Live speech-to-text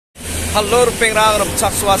Halo rupeng rang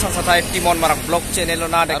rumcak suwa sang satai timon marak blog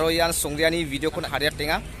channel na daro yan sungdiani video kun hariat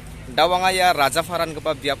tinga dawanga ya raja faran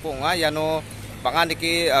geba biapo nga yano banga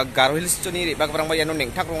niki garo hills chuni bag barang ba yano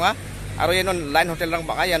nengthak runga aro yano line hotel rang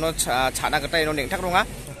banga yano chana gata yano nengthak runga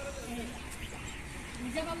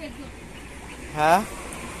ha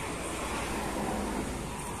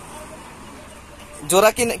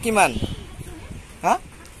jora kiman ha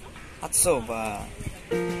 800 ba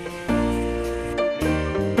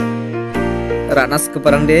Ranas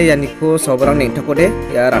keparang de yaniko sobrang neng tako de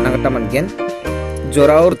ya rana kata mangen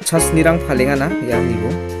joraur chas nirang palingana ya nibo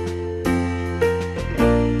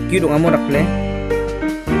kidu ngamo rakle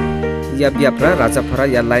ya biapra raja phara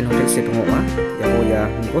ya line hotel se pengoma ya mo ya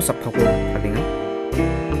nibo sapako palinga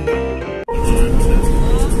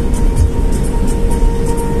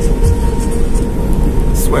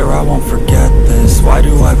Swear I won't forget this. Why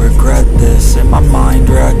do I regret this? In my mind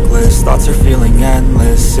reckless, thoughts are feeling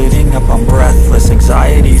endless. Sitting up I'm breathless,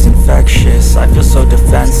 anxiety's infectious. I feel so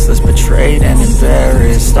defenseless, betrayed and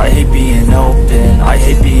embarrassed. I hate being open, I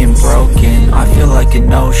hate being broken. I feel like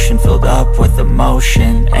an ocean filled up with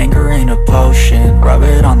emotion. Anger ain't a potion, rub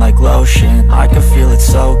it on like lotion. I can feel it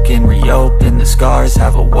soaking, reopen, the scars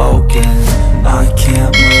have awoken. I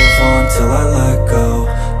can't move on till I let go.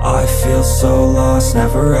 I feel so lost,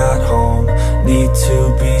 never at home. Need to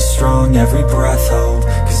be strong, every breath hold.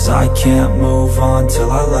 Cause I can't move on till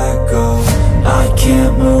I let go. I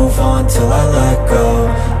can't move on till I let go.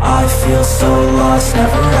 I feel so lost,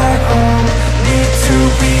 never at home. Need to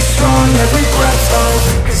be strong, every breath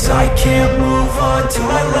hold. Cause I can't move on till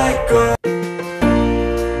I let go.